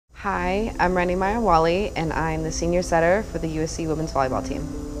Hi, I'm Meyer-Whalley and I'm the senior setter for the USC women's volleyball team.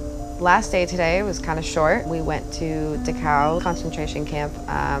 Last day today was kind of short. We went to Dachau concentration camp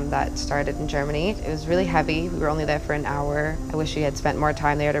that started in Germany. It was really heavy. We were only there for an hour. I wish we had spent more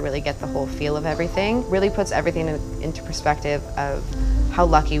time there to really get the whole feel of everything. Really puts everything into perspective of how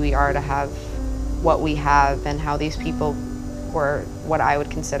lucky we are to have what we have and how these people were what I would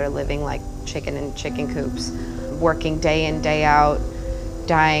consider living like chicken in chicken coops, working day in, day out,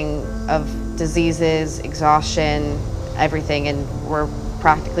 dying of diseases, exhaustion, everything, and we're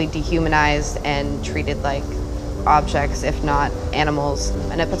practically dehumanized and treated like objects, if not animals.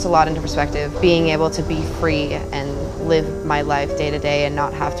 And it puts a lot into perspective, being able to be free and live my life day to day and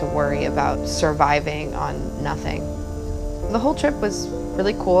not have to worry about surviving on nothing. The whole trip was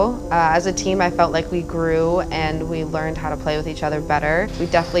really cool. As a team, I felt like we grew and we learned how to play with each other better. We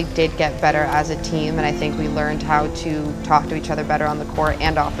definitely did get better as a team, and I think we learned how to talk to each other better on the court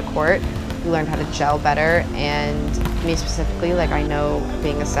and off the court. We learned how to gel better, and me specifically, like I know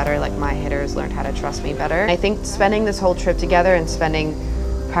being a setter, like my hitters learned how to trust me better. I think spending this whole trip together and spending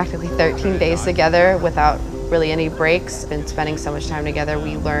practically 13 days together without really any breaks and spending so much time together,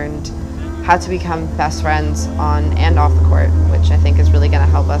 we learned how to become best friends on and off the court, which I think is really going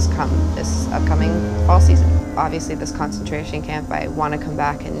to help us come this upcoming fall season. Obviously this concentration camp, I want to come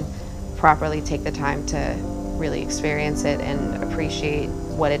back and properly take the time to really experience it and appreciate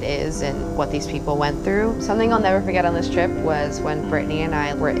what it is and what these people went through. Something I'll never forget on this trip was when Brittany and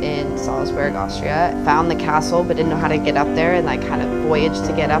I were in Salzburg, Austria, found the castle but didn't know how to get up there, and like kind of voyaged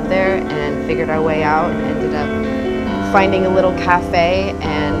to get up there and figured our way out and ended up finding a little cafe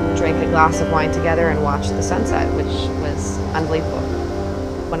and drank a glass of wine together and watched the sunset, which was unbelievable.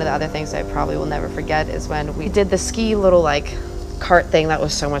 One of the other things I probably will never forget is when we did the ski little like cart thing. That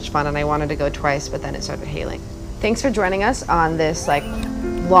was so much fun and I wanted to go twice, but then it started hailing. Thanks for joining us on this like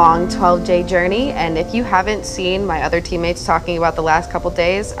long 12-day journey, and if you haven't seen my other teammates talking about the last couple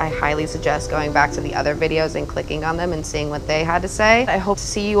days, I highly suggest going back to the other videos and clicking on them and seeing what they had to say. I hope to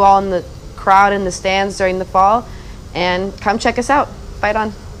see you all in the crowd in the stands during the fall, and come check us out. Fight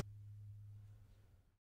on.